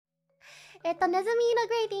Nezumino,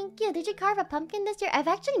 great, thank you. Did you carve a pumpkin this year? I've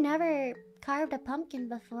actually never carved a pumpkin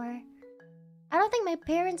before. I don't think my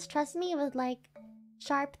parents trust me with, like,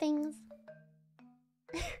 sharp things.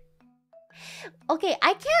 Okay,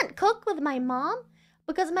 I can't cook with my mom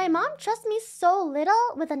because my mom trusts me so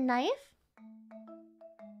little with a knife.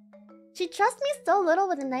 She trusts me so little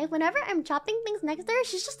with a knife. Whenever I'm chopping things next to her,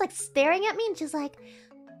 she's just like staring at me and she's like,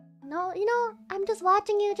 no, you know, I'm just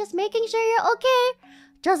watching you, just making sure you're okay.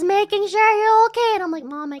 Just making sure you're okay. And I'm like,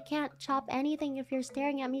 Mom, I can't chop anything if you're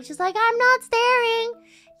staring at me. She's like, I'm not staring.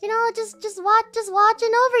 You know, just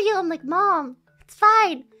watching over you. I'm like, Mom, it's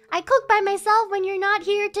fine. I cook by myself when you're not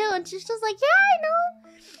here too. And she's just like, yeah, I know.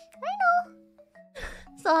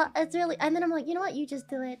 So it's really, and then I'm like, you know what? You just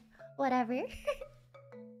do it. Whatever.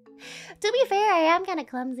 To be fair, I am kind of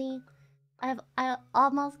clumsy. I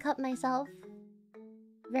almost cut myself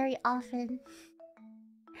very often.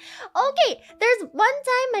 Okay, there's one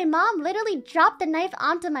time my mom literally dropped the knife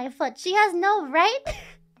onto my foot. She has no right.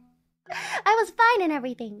 I was fine and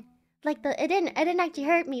everything. Like it didn't actually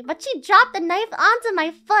hurt me, but she dropped the knife onto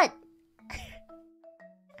my foot.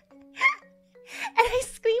 And I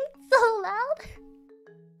screamed so loud.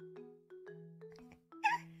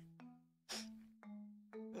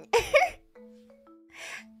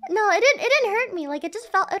 No, it didn't hurt me. Like it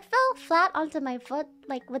fell flat onto my foot,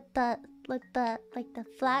 like with the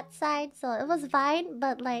flat side, so it was fine,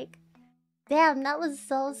 but like damn, that was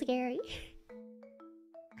so scary.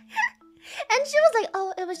 And she was like,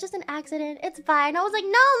 "Oh, it was just an accident. It's fine." I was like,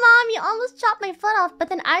 "No, Mom, you almost chopped my foot off." But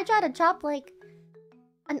then I tried to chop like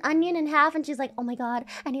an onion in half and she's like, "Oh my god,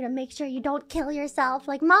 I need to make sure you don't kill yourself."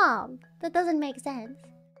 Like, Mom, that doesn't make sense.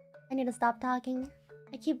 I need to stop talking.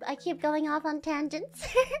 I keep going off on tangents.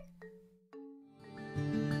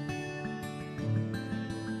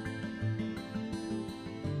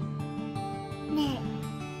 네,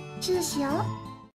 주시오.